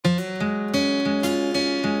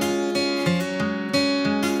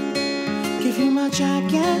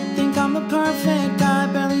jacket, think I'm the perfect guy,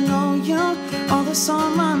 barely know you. All that's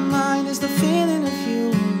on my mind is the feeling of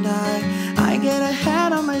you and I get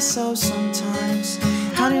ahead of myself sometimes.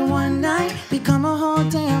 How did one night become a whole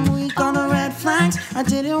damn week? All the red flags I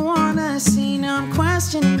didn't wanna see, now I'm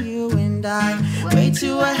questioning you and I way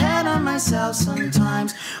too ahead of myself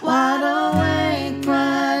sometimes. Wide awake,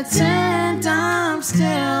 pretend I'm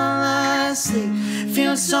still asleep.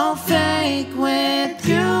 Feels so fake with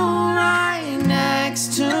you right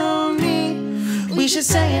next to me. We should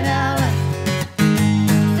say it out loud.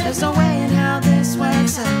 There's no way in how this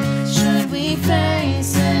works out. Should we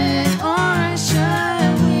face it or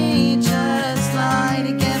should we just lie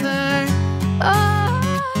together?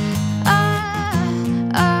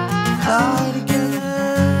 Lie together.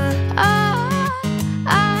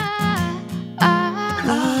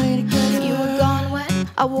 Lie together. You were gone when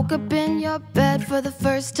I woke up in your bed for the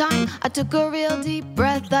first time. I took a real deep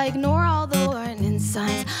breath, I ignore all the warning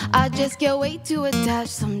signs. I just get way too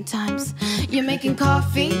attached sometimes. You're making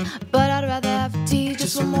coffee, but I'd rather have tea.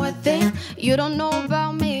 Just one more thing you don't know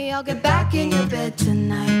about me, I'll get back in your bed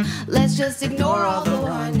tonight. Let's just ignore all the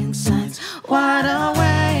warning signs. Wide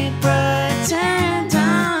awake, pretend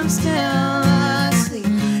I'm still asleep.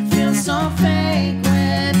 Feel so fake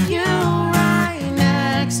with you right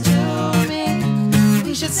next to me.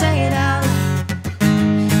 We should say it out loud.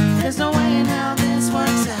 There's no way in how this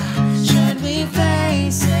works out. Should we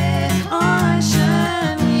face it or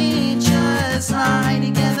should we just lie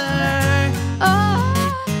together?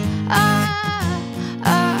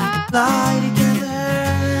 Lie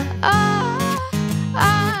together.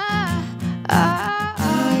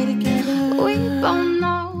 Lie together. We both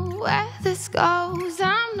know where this goes.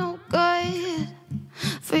 I'm no good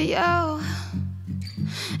for you,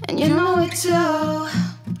 and you know it too.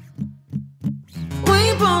 We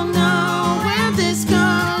both know